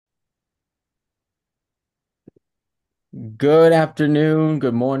Good afternoon,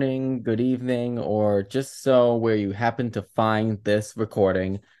 good morning, good evening, or just so where you happen to find this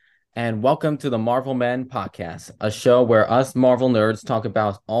recording. And welcome to the Marvel Men Podcast, a show where us Marvel nerds talk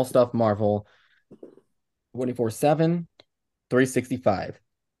about all stuff Marvel 24/7, 365.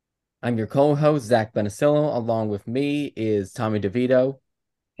 I'm your co-host, Zach Benicillo. Along with me is Tommy DeVito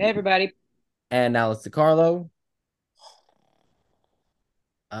Hey everybody. and Alex DiCarlo.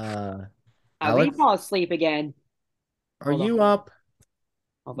 Uh, We Alex, fall asleep again. are Hold on, you up?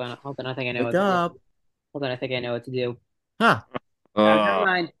 hold on. I think I know Wake what to do. up. Hold on, I think I know what to do. Huh, Never Uh,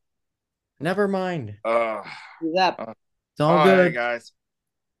 mind. never mind. uh, He's up. uh, It's all oh, hey good. guys.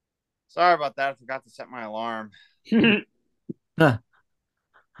 Sorry about that. I forgot to set my alarm. Huh.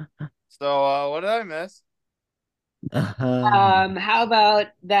 So, what did I miss? How about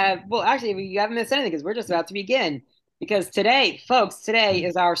that? Well, actually, you haven't missed anything because we're just about to begin. Because today, folks, today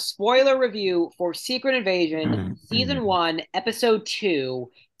is our spoiler review for Secret Invasion Season 1, Episode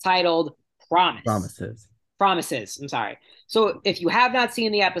 2, titled Promise. Promises. Promises. I'm sorry. So if you have not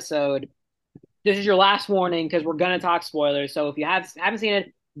seen the episode, this is your last warning because we're gonna talk spoilers. So if you haven't seen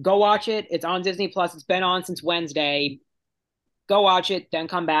it, go watch it. It's on Disney Plus. It's been on since Wednesday. Go watch it, then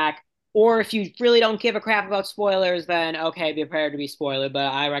come back. Or if you really don't give a crap about spoilers, then okay, be prepared to be spoiled.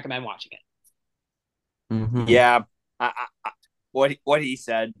 But I recommend watching it. Hmm. Yeah, what he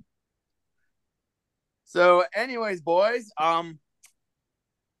said. So, anyways, boys,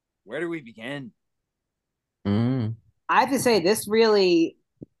 where do we begin? Mm. I have to say, this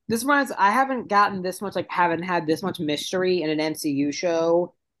reminds. I haven't gotten this much, like, haven't had this much mystery in an MCU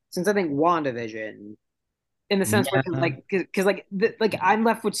show since I think WandaVision. In the sense where, Yeah. like I'm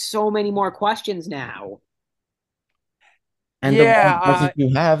left with so many more questions now. And the more Yeah, questions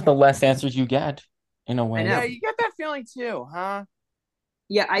you have, the less answers you get, in a I way. know. yeah, you get that feeling too, huh?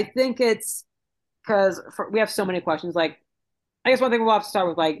 Yeah, I think it's because we have so many questions. Like, I guess one thing we'll have to start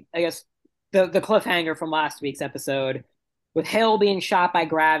with, like, I guess the cliffhanger from last week's episode with Hill being shot by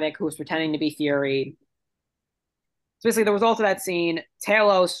Gravik, who was pretending to be Fury. So basically, the result of that scene,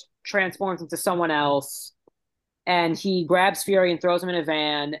 Talos transforms into someone else, and he grabs Fury and throws him in a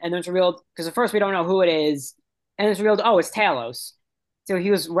van. And then it's revealed because at first we don't know who it is, and it's revealed, oh, it's Talos. So he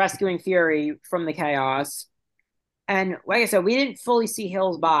was rescuing Fury from the chaos. And like I said, we didn't fully see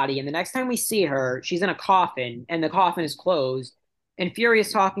Hill's body. And the next time we see her, she's in a coffin, and the coffin is closed. And Fury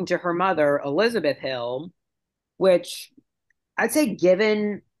is talking to her mother, Elizabeth Hill, which I'd say,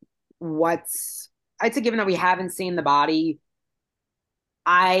 what's, given that we haven't seen the body,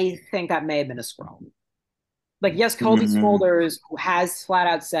 I think that may have been a scroll. Like, yes, Kobe Mm-hmm. Smulders has flat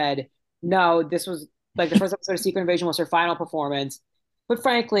out said, no, this was like the first episode of Secret Invasion was her final performance. But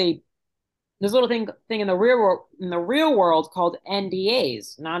frankly, there's a little thing in the real world called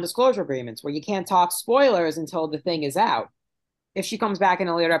NDAs, non-disclosure agreements, where you can't talk spoilers until the thing is out. If she comes back in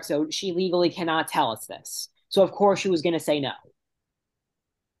a later episode, she legally cannot tell us this. So of course she was going to say no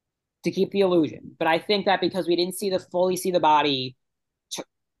to keep the illusion. But I think that because we didn't fully see the body t-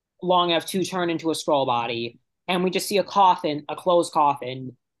 long enough to turn into a scroll body, and we just see a coffin, a closed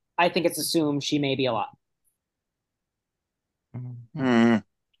coffin, I think it's assumed she may be alive. Mhm. Hmm.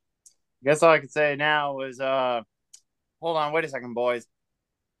 Guess all I could say now is, hold on, wait a second, boys.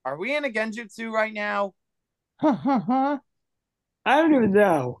 Are we in a Genjutsu right now? I don't even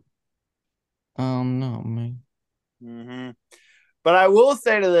know. No, man. Mm-hmm. But I will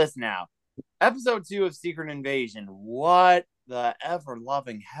say to this now. Episode 2 of Secret Invasion. What the ever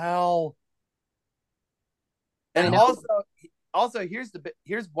loving hell? And I know. also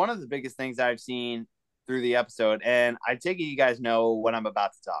here's one of the biggest things I've seen through the episode, and I take it you guys know what I'm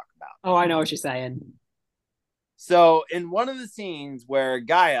about to talk about. Oh, I know what you're saying. So in one of the scenes where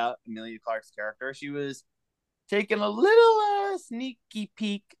Gaia, Emilia Clarke's character, she was taking a little sneaky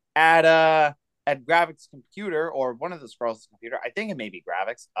peek at Gravik's computer, or one of the Skrulls' computer. I think it may be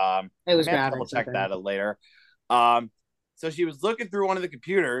Gravik's. It I was may have to double graphics, I check think. that later. Um, so she was looking through one of the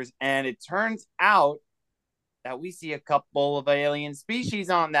computers, and it turns out that we see a couple of alien species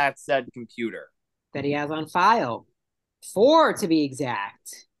on that said computer. That he has on file. Four to be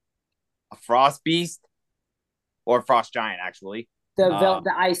exact. A frost beast, or frost giant, actually. Uh,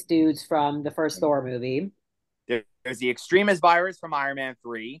 The ice dudes from the first Thor movie. there's the Extremis virus from Iron Man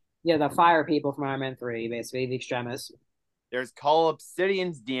 3. Yeah, the fire people from Iron Man 3, basically, the extremists. There's Cull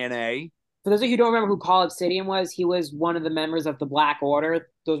Obsidian's DNA. For those of you who don't remember who Call Obsidian was, he was one of the members of the Black Order.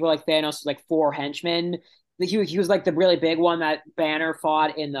 Those were like Thanos' like four henchmen. He was like the really big one that Banner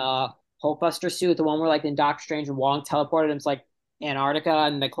fought in the Hulkbuster suit, the one where like in Doctor Strange and Wong teleported him to like Antarctica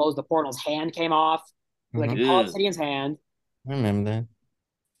and they closed the portal, his hand came off. Like in Mhm. Call Ugh. Obsidian's hand. I remember that.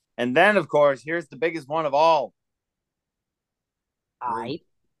 And then, of course, here's the biggest one of all, I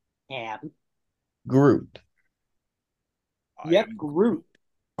am. Groot. Yep, Groot.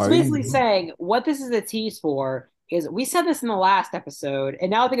 So Are basically you? saying what this is a tease for is we said this in the last episode,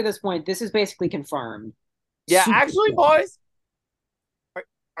 and now I think at this point this is basically confirmed. Yeah, Super actually, Skrull. boys, are,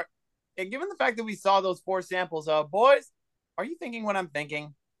 are, and given the fact that we saw those 4 samples, boys, are you thinking what I'm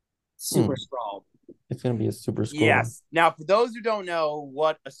thinking? Super Skrull. It's gonna be a super scroll. Yes. Now, for those who don't know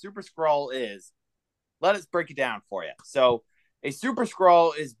what a super scroll is, let us break it down for you. So, a super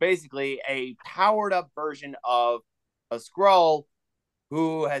scroll is basically a powered up version of a scroll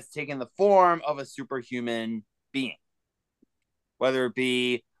who has taken the form of a superhuman being, whether it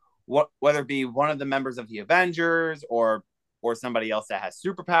be one of the members of the Avengers or somebody else that has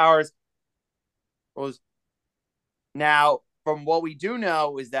superpowers. Now, from what we do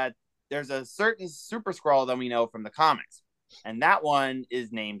know is that there's a certain super scroll that we know from the comics, and that one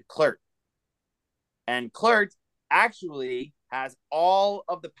is named Kl'rt. And Kl'rt actually has all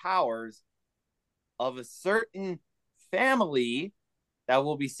of the powers of a certain family that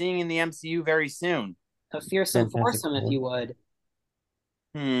we'll be seeing in the MCU very soon. A fearsome Fantastic foursome, if Four. you would.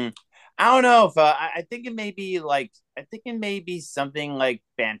 I don't know if I think it may be like I think it may be something like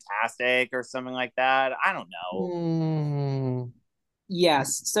fantastic or something like that. I don't know.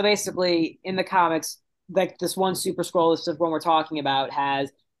 Yes. So basically, in the comics, like this one Super Skrull list of one we're talking about has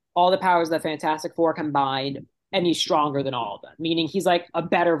all the powers of the Fantastic Four combined, and he's stronger than all of them, meaning he's like a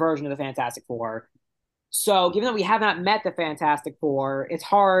better version of the Fantastic Four. So, given that we have not met the Fantastic Four, it's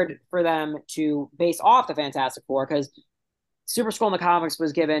hard for them to base off the Fantastic Four because Super Skrull in the comics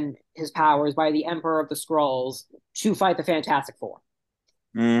was given his powers by the Emperor of the Skrulls to fight the Fantastic Four.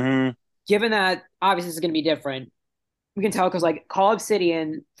 Mm-hmm. Given that obviously this is going to be different, we can tell because like Call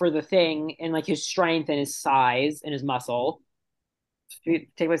Obsidian for the Thing and like his strength and his size and his muscle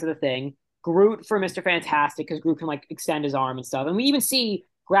take place of the Thing. Groot for Mr. Fantastic because Groot can like extend his arm and stuff, and we even see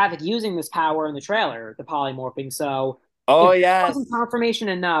Gravik using this power in the trailer, the polymorphing. So Oh if it yes. wasn't confirmation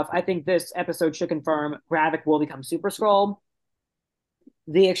enough, I think this episode should confirm Gravik will become Super Skrull.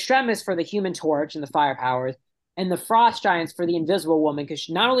 The Extremis for the Human Torch and the fire powers, and the Frost Giants for the Invisible Woman, because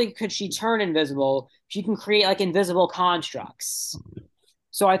not only could she turn invisible, she can create like invisible constructs.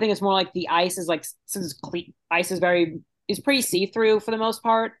 So I think it's more like the ice is like since ice is pretty see through for the most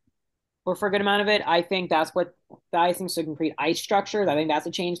part, or for a good amount of it. I think that's what the icing so can create ice structures. I think that's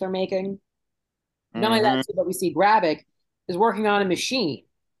a change they're making. Not only that, too, but we see Gravik is working on a machine,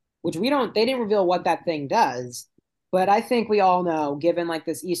 which they didn't reveal what that thing does. But I think we all know, given like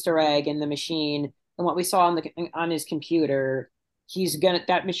this Easter egg in the machine and what we saw on his computer,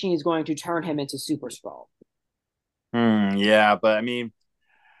 that machine is going to turn him into Super Skrull. Yeah, but I mean,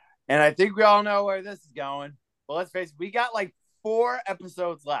 and I think we all know where this is going. But let's face it, we got like 4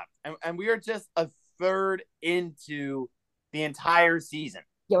 episodes left, and we are just a third into the entire season.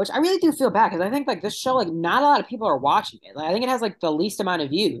 Yeah, which I really do feel bad because I think like this show, like not a lot of people are watching it. Like, I think it has like the least amount of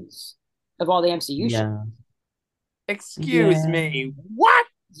views of all the MCU shows. Yeah. Excuse me, what?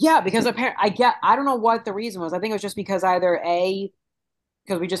 Yeah, because apparently I don't know what the reason was. I think it was just because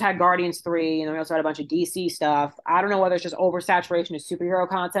because we just had Guardians 3 and then we also had a bunch of DC stuff. I don't know whether it's just oversaturation of superhero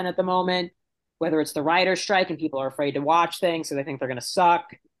content at the moment, whether it's the writer's strike and people are afraid to watch things so they think they're going to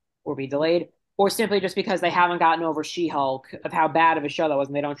suck or be delayed, or simply just because they haven't gotten over She-Hulk of how bad of a show that was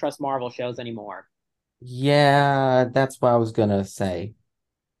and they don't trust Marvel shows anymore. Yeah, that's what I was gonna say.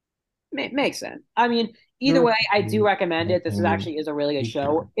 Makes sense. I mean, either way, I do recommend it. This is a really good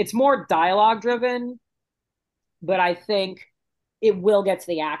show. It's more dialogue driven, but I think it will get to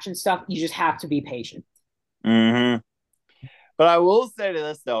the action stuff. You just have to be patient. Mm-hmm. But I will say to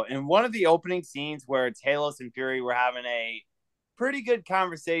this though, in one of the opening scenes where Talos and Fury were having a pretty good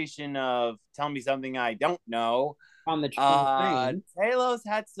conversation of "Tell me something I don't know," on the train. Talos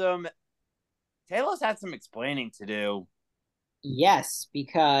had some explaining to do. Yes,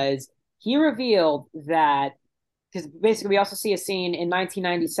 because he revealed that because basically we also see a scene in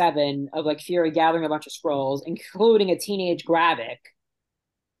 1997 of like Fury gathering a bunch of scrolls, including a teenage Gravik.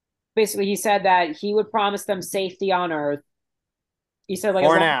 Basically, he said that he would promise them safety on Earth. He said like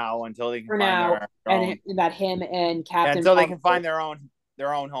for now until they can find their own, and that him and Captain until they can find their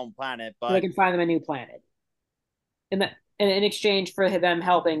own home planet, but so they can find them a new planet. And that in exchange for them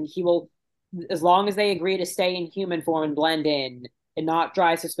helping, he will, as long as they agree to stay in human form and blend in and not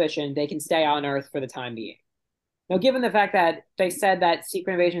drive suspicion, they can stay on Earth for the time being. Now, given the fact that they said that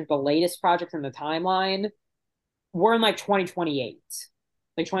Secret Invasion is the latest project in the timeline, we're in like 2028,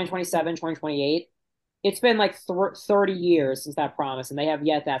 like 2027, 2028. It's been like 30 years since that promise, and they have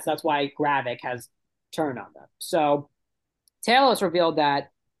yet that. So that's why Gravik has turned on them. So Talos revealed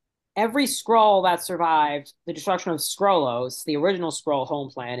that every Skrull that survived the destruction of Skrullos, the original Skrull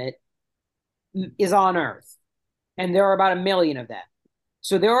home planet, is on Earth, and there are about 1 million of them.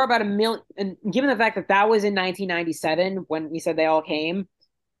 So there are about 1 million, and given the fact that that was in 1997 when we said they all came,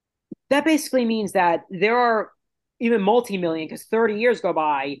 that basically means that there are even multi-million because 30 years go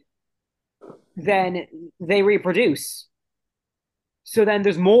by, then they reproduce. So then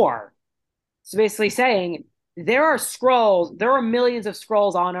there's more. So basically saying there are Skrulls, there are millions of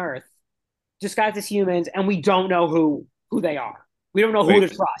Skrulls on Earth disguised as humans, and we don't know who they are. We don't know who to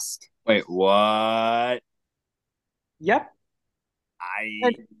trust. Wait, what? Yep.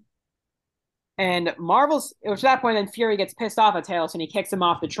 And Marvel's, it was at that point, then Fury gets pissed off at Talos and he kicks him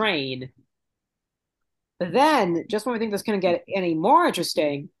off the train. But then, just when we think this couldn't get any more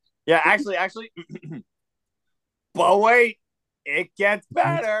interesting. Yeah, actually, but wait, it gets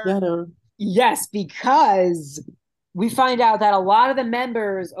better. Yes, because we find out that a lot of the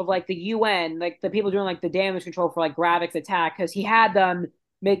members of like the UN, like the people doing like the damage control for like Gravik's attack, because he had them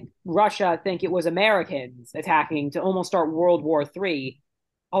make Russia think it was Americans attacking to almost start World War III.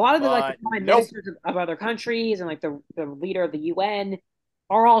 A lot of the like the prime ministers of other countries and like the leader of the UN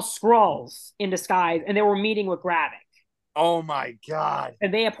are all Skrulls in disguise, and they were meeting with Gravik. Oh my god!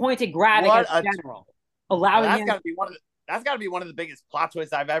 And they appointed Gravik as general, allowing that's him. That's got to be one of the biggest plot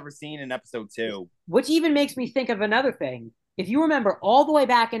twists I've ever seen in episode 2. Which even makes me think of another thing. If you remember, all the way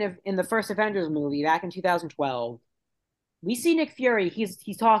back in the first Avengers movie, back in 2012, we see Nick Fury. He's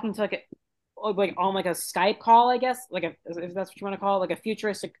talking to like on like a Skype call, I guess, like if that's what you want to call it, like a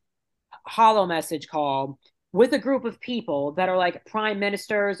futuristic holo message call with a group of people that are like prime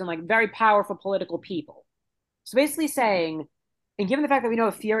ministers and like very powerful political people. So basically saying, and given the fact that we know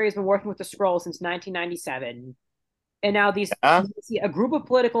Fury has been working with the Skrulls since 1997, and now a group of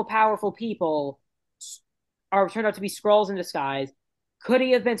political powerful people are turned out to be Skrulls in disguise. Could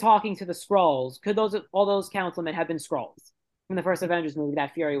he have been talking to the Skrulls? Could all those councilmen have been Skrulls from the first Avengers movie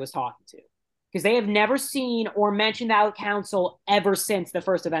that Fury was talking to? Because they have never seen or mentioned that council ever since the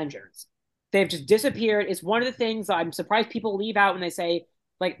first Avengers. They've just disappeared. It's one of the things I'm surprised people leave out when they say,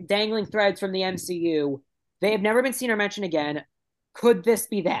 like, dangling threads from the MCU. They have never been seen or mentioned again. Could this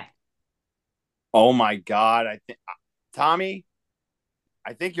be that? Oh my god! Tommy,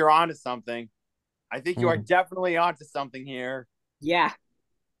 I think you're onto something. I think you are definitely onto something here. Yeah.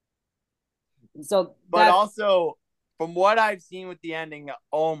 So, but also from what I've seen with the ending,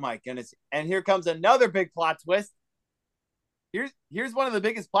 oh my goodness! And here comes another big plot twist. Here's one of the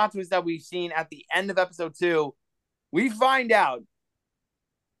biggest plot twists that we've seen at the end of episode 2. We find out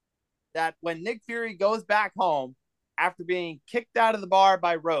that when Nick Fury goes back home after being kicked out of the bar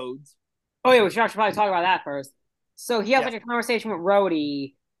by Rhodes. Oh yeah, we should probably talk about that first. So he has like a conversation with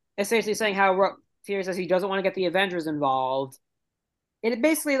Rhodey, essentially saying how Fury says he doesn't want to get the Avengers involved. It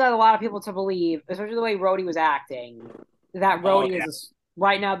basically led a lot of people to believe, especially the way Rhodey was acting, that Rhodey is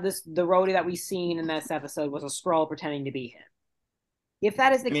right now the Rhodey that we've seen in this episode was a Skrull pretending to be him. If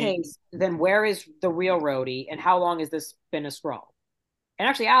that is the case, then where is the real Rhodey, and how long has this been a Skrull? And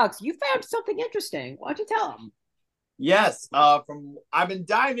actually, Alex, you found something interesting. Why don't you tell them? Yes, I've been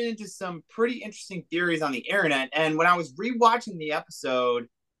diving into some pretty interesting theories on the internet, and when I was rewatching the episode,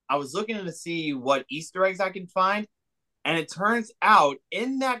 I was looking to see what Easter eggs I could find, and it turns out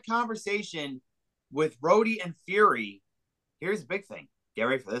in that conversation with Rhodey and Fury, here's the big thing. Get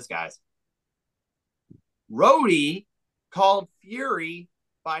ready for this, guys. Rhodey called Fury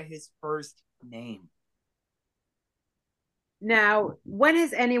by his first name. Now, when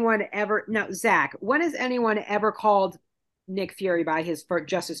has anyone ever... Now, Zach, when has anyone ever called Nick Fury by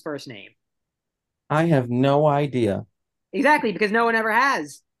just his first name? I have no idea. Exactly, because no one ever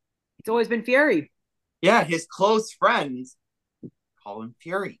has. It's always been Fury. Yeah, his close friends call him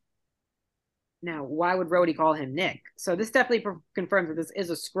Fury. Now, why would Rhodey call him Nick? So this definitely confirms that this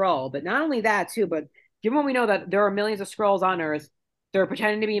is a Skrull, but not only that, too, but given what we know that there are millions of Skrulls on Earth, they're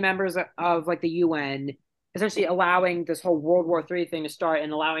pretending to be members of like the UN, essentially allowing this whole World War III thing to start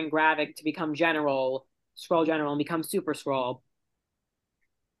and allowing Gravik to become Skrull General, and become Super Skrull.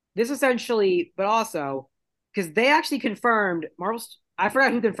 This essentially, but also, because they actually confirmed, I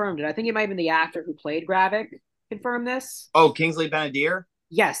forgot who confirmed it. I think it might have been the actor who played Gravik confirmed this. Oh, Kingsley Ben-Adir?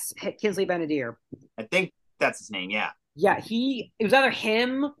 Yes, Kingsley Ben-Adir. I think that's his name, yeah. Yeah, it was either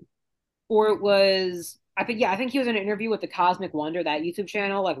him or it was, I think he was in an interview with the Cosmic Wonder, that YouTube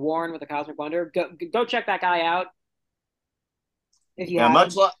channel, like Warren with the Cosmic Wonder. Go check that guy out. If you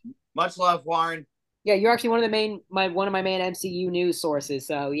much love, Warren. Yeah, you're actually one of my main MCU news sources.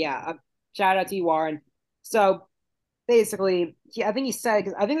 So yeah, shout out to you, Warren. So basically, I think he said,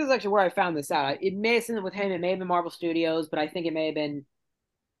 because I think this is actually where I found this out. It may have been with him, it may have been Marvel Studios, but I think it may have been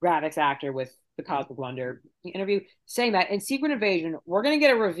graphics actor with the Cosmic Wonder interview, saying that in Secret Invasion, we're going to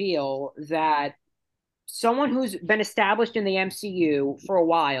get a reveal that someone who's been established in the MCU for a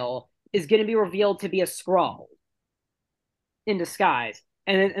while is going to be revealed to be a Skrull in disguise.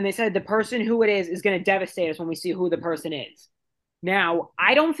 And they said the person who it is going to devastate us when we see who the person is. Now,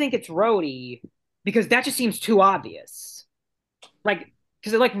 I don't think it's Rhodey because that just seems too obvious. Like,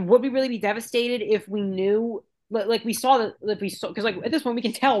 because like, would we really be devastated if we knew? Like, we saw that. Like, we saw because like at this point we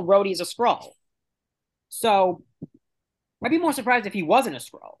can tell Rhodey is a Skrull. So, I'd be more surprised if he wasn't a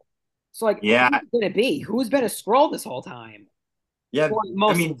Skrull. So, like, Yeah, who's it gonna be? Who's been a Skrull this whole time? yeah.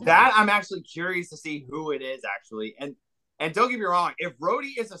 Most I mean, that I'm actually curious to see who it is actually. And don't get me wrong, if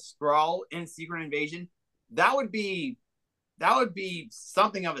Rhodey is a Skrull in Secret Invasion, that would be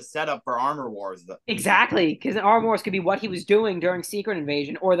something of a setup for Armor Wars. Exactly, because Armor Wars could be what he was doing during Secret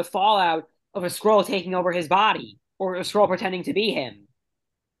Invasion, or the fallout of a Skrull taking over his body, or a Skrull pretending to be him.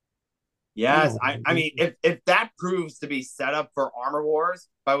 Yes, I mean, if that proves to be set up for Armor Wars,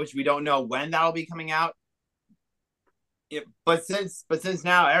 by which we don't know when that'll be coming out, but since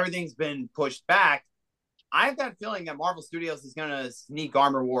now everything's been pushed back, I have that feeling that Marvel Studios is going to sneak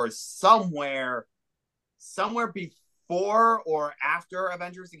Armor Wars somewhere before or after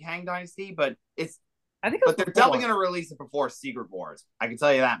Avengers: The Kang Dynasty. But they're definitely going to release it before Secret Wars. I can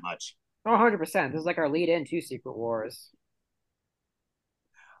tell you that much. 100%. This is like our lead in to Secret Wars.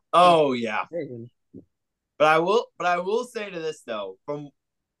 Oh yeah. But I will say to this though,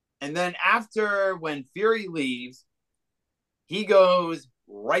 and then after when Fury leaves, he goes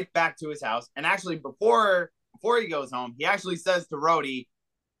right back to his house. And actually, before he goes home, he actually says to Rhodey,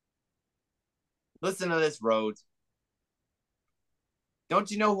 "Listen to this, Rhodes.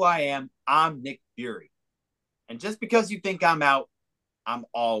 Don't you know who I am? I'm Nick Fury. And just because you think I'm out, I'm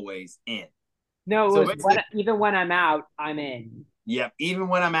always in." No, even when I'm out, I'm in. Yep, even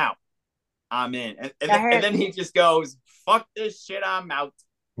when I'm out, I'm in. And then he just goes, "Fuck this shit, I'm out."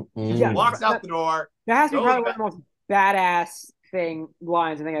 Yeah, walks out the door. That has to be probably one of the most badass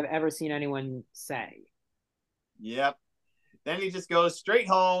lines I think I've ever seen anyone say. Yep. Then he just goes straight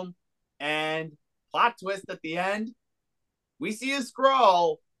home, and plot twist at the end, we see a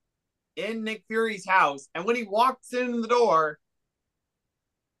Skrull in Nick Fury's house, and when he walks in the door,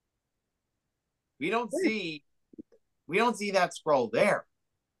 we don't see that Skrull there.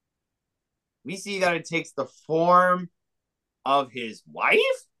 We see that it takes the form of his wife.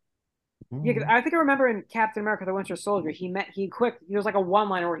 Yeah, because I think I remember in Captain America: The Winter Soldier, there's like a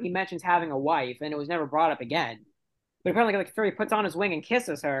one-liner where he mentions having a wife, and it was never brought up again. But apparently, like Fury puts on his wing and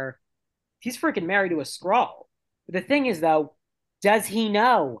kisses her. He's freaking married to a Skrull. But the thing is, though, does he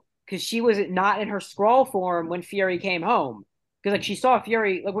know? Because she was not in her Skrull form when Fury came home. Because like she saw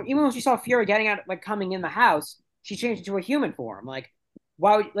Fury, like even when she saw Fury getting out, like coming in the house, she changed into a human form. Like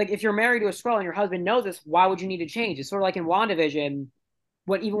why? Like if you're married to a Skrull and your husband knows this, why would you need to change? It's sort of like in WandaVision.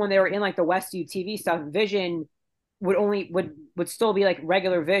 Even when they were in like the Westview TV stuff, Vision would still be like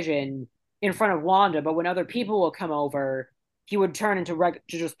regular Vision in front of Wanda, but when other people will come over, he would turn into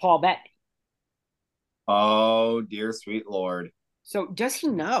to just Paul Bettany. Oh dear sweet Lord! So does he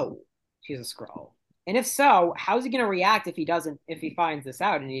know she's a Skrull? And if so, how's he going to react if he finds this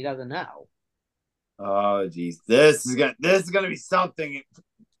out and he doesn't know? Oh geez, this is gonna be something.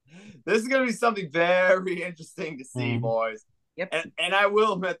 This is gonna be something very interesting to see, boys. Yep. And I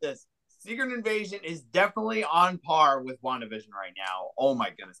will admit this: Secret Invasion is definitely on par with WandaVision right now. Oh my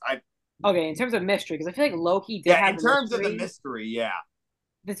goodness! Okay, in terms of mystery, because I feel like Loki did have in terms of the mystery, yeah.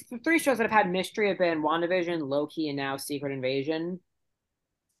 The three shows that have had mystery have been WandaVision, Loki, and now Secret Invasion.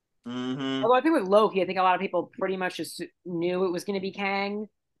 Mm-hmm. Although I think with Loki, I think a lot of people pretty much just knew it was going to be Kang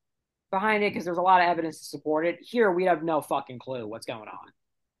behind it because there's a lot of evidence to support it. Here, we have no fucking clue what's going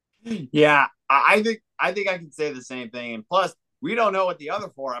on. Yeah, I think I can say the same thing. And plus, we don't know what the other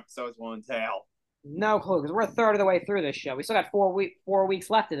 4 episodes will entail. No clue because we're a third of the way through this show. We still got 4 weeks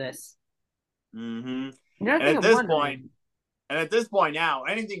left of this. Mm-hmm. And at this point now,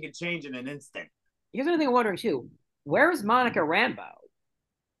 anything can change in an instant. Here's another thing I'm wondering too: where's Monica Rambeau?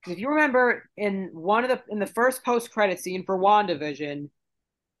 Because if you remember in the first post credit scene for WandaVision,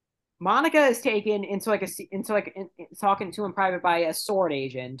 Monica is taken into talking to in private by a sword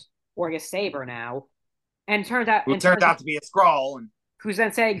agent or a saber now, and turns out to be a Skrull, and who's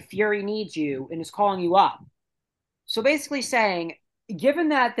then saying Fury needs you and is calling you up. So basically saying, given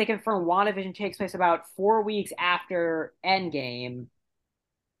that they confirm WandaVision takes place about 4 weeks after Endgame,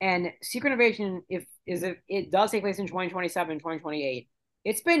 and Secret Invasion if it does take place in 2027, 2028,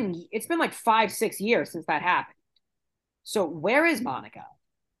 it's been like 5-6 years since that happened. So where is Monica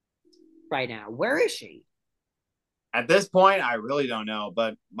right now? Where is she? At this point, I really don't know,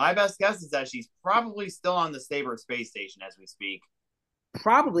 but my best guess is that she's probably still on the Stabur space station as we speak.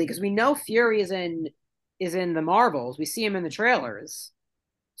 Probably because we know Fury is in the Marvels. We see him in the trailers,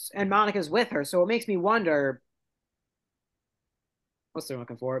 and Monica's with her. So it makes me wonder what's they're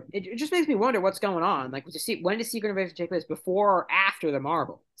looking for. It just makes me wonder what's going on. Like, to see when does Secret Invasion take place, before or after the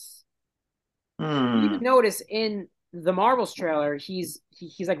Marvels? You Hmm. even notice in the Marvels trailer, he's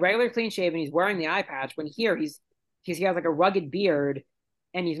like regular clean shaven. He's wearing the eye patch. When here, he has like a rugged beard,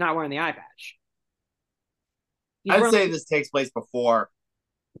 and he's not wearing the eye patch. He's I'd wearing say this takes place before.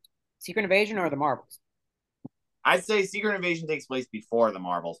 Secret Invasion or the Marvels. I'd say Secret Invasion takes place before the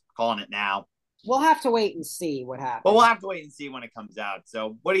Marvels. Calling it now. We'll have to wait and see what But we'll happens. have to wait and see when it comes out.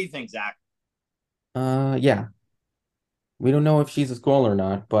 So, what do you think, Zach? Yeah. We don't know if she's a Skrull or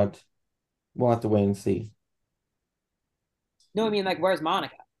not, but we'll have to wait and see. No, I mean, like, where's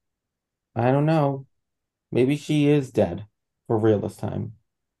Monica? I don't know. Maybe she is dead for real this time.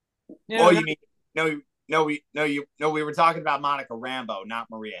 Oh, No, you mean no, we were talking about Monica Rambeau, not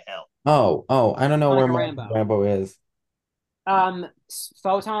Maria Hill. Oh, I don't know where Monica Monica Rambeau. Rambeau is.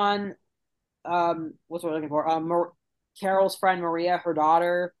 Photon. What's what we're looking for? Carol's friend Maria, her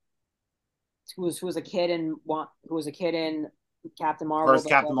daughter, who was a kid in Captain Marvel, First but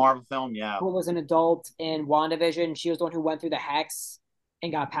Captain Marvel film, yeah. who was an adult in WandaVision. She was the one who went through the hex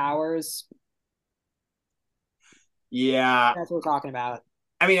and got powers. Yeah. That's what we're talking about.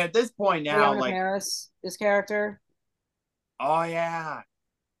 I mean, at this point now, Leona like, Paris, this character. oh yeah.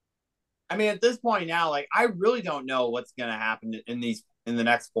 I mean, at this point now, like, I really don't know what's gonna happen in the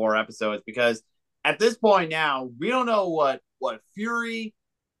next 4 episodes because at this point now, we don't know what Fury,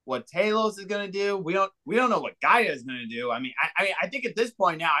 what Talos is gonna do. We don't know what Gaia is gonna do. I think at this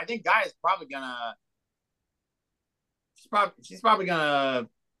point now, I think Gaia's probably gonna she's probably gonna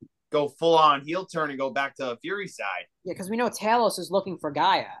go full on heel turn and go back to Fury's side. Yeah, because we know Talos is looking for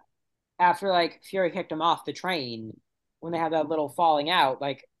Gaia after like Fury kicked him off the train when they had that little falling out.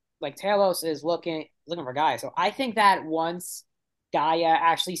 Like Talos is looking for Gaia. So I think that once Gaia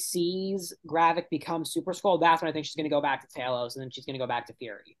actually sees Gravik become Super Skrull, that's when I think she's going to go back to Talos, and then she's going to go back to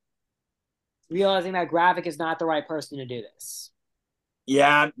Fury, realizing that Gravik is not the right person to do this.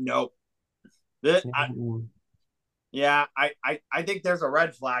 Yeah, nope. This, Mm. yeah, I think there's a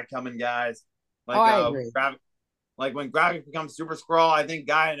red flag coming, guys. Oh, Like I agree. like when Gravik becomes Super Skrull, I think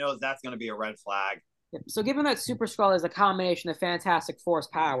Gaia knows that's going to be a red flag. So, given that Super Skrull is a combination of Fantastic Force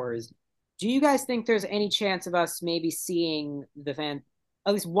powers, do you guys think there's any chance of us maybe seeing at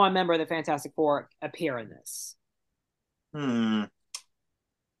least one member of the Fantastic Four appear in this? Hmm.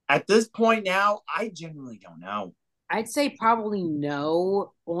 At this point now, I genuinely don't know. I'd say probably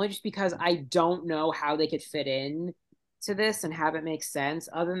no, only just because I don't know how they could fit in to this and have it make sense,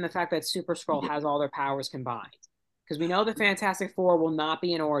 other than the fact that Super Skrull has all their powers combined. Because we know the Fantastic Four will not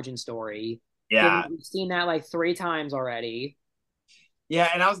be an origin story, given Yeah, that we've seen that like 3 times already. yeah,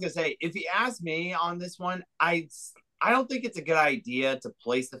 and I was gonna say, if you ask me on this one, I don't think it's a good idea to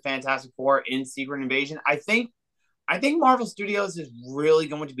place the Fantastic Four in Secret Invasion. I think Marvel Studios is really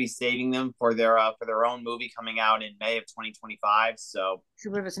going to be saving them for their own movie coming out in May of 2025. So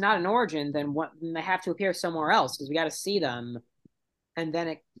Sure, but if it's not an origin, then they have to appear somewhere else because we got to see them, and then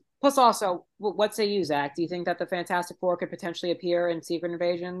it. Plus, also, what say you, Zach? Do you think that the Fantastic Four could potentially appear in Secret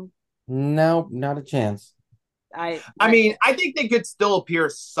Invasion? No, not a chance. I, I I, mean, I think they could still appear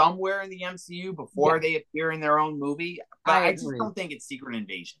somewhere in the MCU yeah, before they appear in their own movie, but I I just agree. don't think it's Secret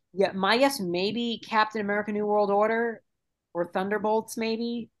Invasion. Yeah, my guess maybe Captain America: New World Order or Thunderbolts,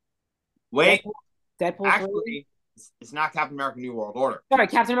 maybe Wait, Deadpool, Deadpool 3. actually, it's not Captain America: New World Order. Sorry,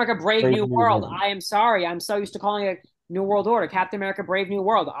 Captain America: Brave Brave New New World. World. I am sorry. I'm so used to calling it New World Order. Captain America: Brave New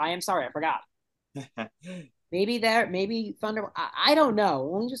World. I am sorry. I forgot. Maybe Thunder. I don't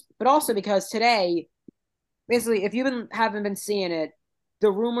know. Only just, but also because today, basically, if haven't been seeing it, the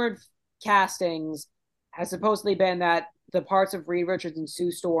rumored castings has supposedly been that the parts of Reed Richards and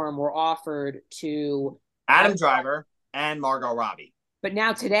Sue Storm were offered to Adam Adam. Driver and Margot Robbie. But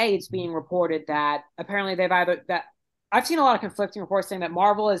now today it's being reported that apparently they've either that I've seen a lot of conflicting reports saying that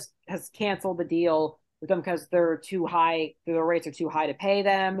Marvel has canceled the deal with them because they're too high, the rates are too high to pay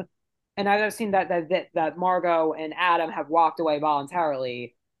them. And I've seen that Margot and Adam have walked away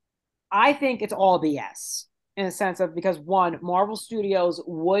voluntarily. I think it's all BS in a sense of because one, Marvel Studios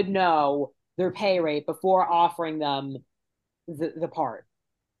would know their pay rate before offering them the part.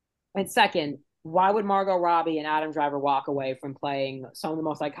 And second, why would Margot Robbie and Adam Driver walk away from playing some of the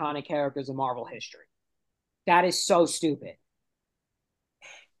most iconic characters in Marvel history? That is so stupid.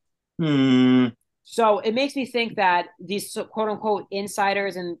 Hmm. So it makes me think that these quote unquote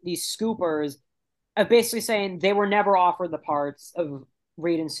insiders and these scoopers of basically saying they were never offered the parts of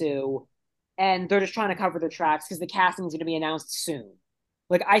Reed and Sue, and they're just trying to cover their tracks because the casting is going to be announced soon.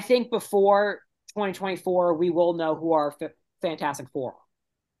 Like I think before 2024, we will know who our Fantastic Four are.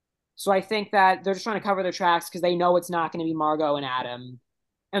 So I think that they're just trying to cover their tracks because they know it's not going to be Margot and Adam,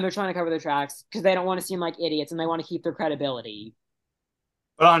 and they're trying to cover their tracks because they don't want to seem like idiots and they want to keep their credibility.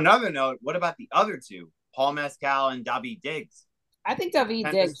 But on another note, what about the other two, Paul Mescal and Daveed Diggs? I think Daveed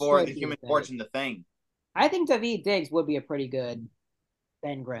Contenders Diggs for should the be Human a Torch thing. and the Thing. I think Daveed Diggs would be a pretty good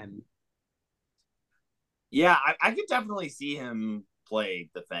Ben Grimm. Yeah, I could definitely see him play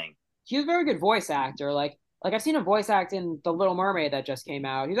the Thing. He's a very good voice actor. Like I've seen him voice act in The Little Mermaid that just came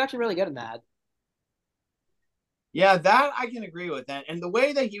out. He's actually really good in that. Yeah, that I can agree with. And the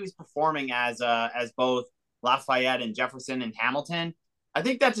way that he was performing as both Lafayette and Jefferson and Hamilton, I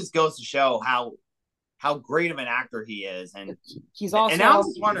think that just goes to show how great of an actor he is. He's And now I'm also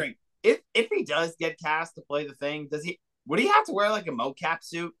just wondering if he does get cast to play the Thing, would he have to wear like a mocap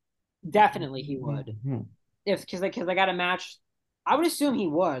suit? definitely he would. Mhm. If because they got to match. I would assume he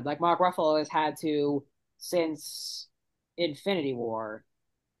would. Like Mark Ruffalo has had to since Infinity War,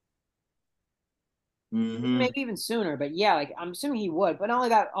 Mm-hmm. maybe even sooner. But yeah, like I'm assuming he would. But not only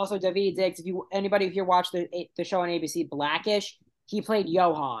that, also Daveed Diggs. If you watch the show on ABC Blackish, he played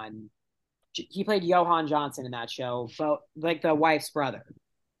Johan. He played Johan Johnson in that show, but like the wife's brother.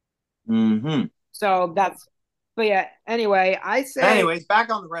 Mm-hmm. So that's. But yeah. Anyway, I say Anyways,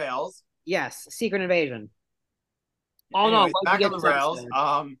 back on the rails. yes. Secret Invasion. Oh no! Anyways, What did you back on get the this rails.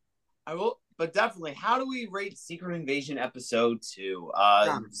 episode? I will, but definitely, how do we rate Secret Invasion episode 2?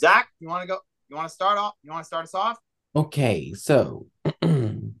 Promise. Zach, you want to go? You want to start off? You want to start us off? Okay, so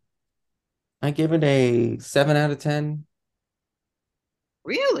I give it a 7 out of 10.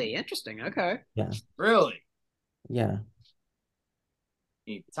 Really interesting. Okay. Yeah, Really, yeah.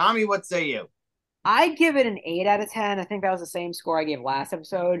 Tommy? What say you? I give it an 8 out of 10. I think that was the same score I gave last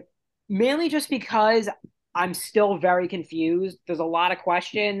episode, mainly just because I'm still very confused. There's a lot of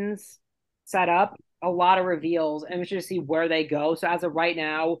questions set up, a lot of reveals, and we should see where they go. So as of right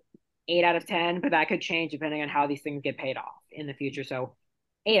now, 8 out of 10, but that could change depending on how these things get paid off in the future. So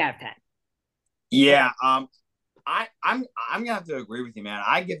 8 out of 10. Yeah, I'm gonna have to agree with you, man.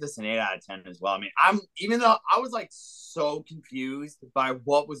 I give this an 8 out of 10 as well. I mean, I'm even though I was like so confused by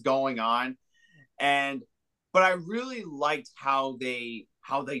what was going on, and but I really liked how they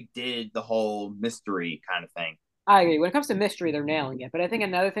did the whole mystery kind of thing. I agree. When it comes to mystery, they're nailing it. But I think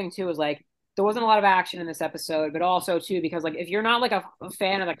another thing too is like there wasn't a lot of action in this episode, but also too because like if you're not like a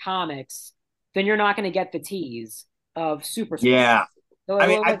fan of the comics, then you're not going to get the tease of super speed. Yeah, So I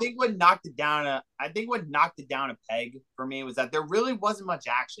mean, I like, think what knocked it down a peg for me was that there really wasn't much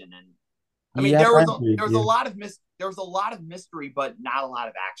action, and I mean Yeah, I agree there with was a you. lot of there was a lot of mystery, but not a lot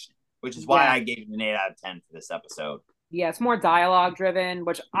of action, which is why yeah, I gave it an 8 out of 10 for this episode. yeah, it's more dialogue driven,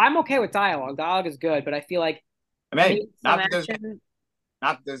 which I'm okay with dialogue. Dialogue is good, but I feel like I mean, maybe some action.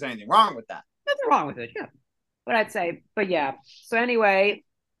 not that there's anything wrong with that. Nothing wrong with it. Yeah, but I'd say, but yeah. So anyway,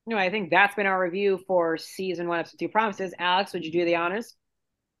 I think that's been our review for season 1, episode 2. Promises. Alex, would you do the honors?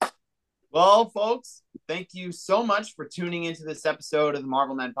 Well, folks, thank you so much for tuning into this episode of the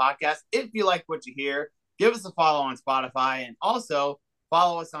Marvel Men podcast. If you like what you hear, give us a follow on Spotify and also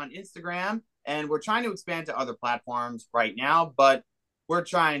follow us on Instagram. And we're trying to expand to other platforms right now, but we're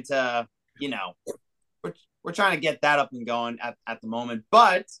trying to, you know, we're trying to get that up and going at the moment.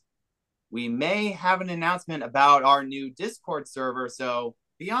 But we may have an announcement about our new Discord server, so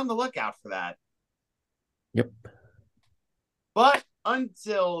be on the lookout for that. Yep. But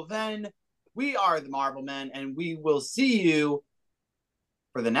until then, we are the Marvel Men, and we will see you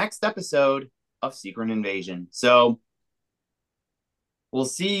for the next episode of Secret Invasion. So we'll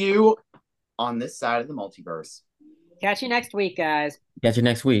see you on this side of the multiverse. Catch you next week, guys. Catch you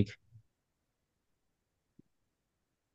next week.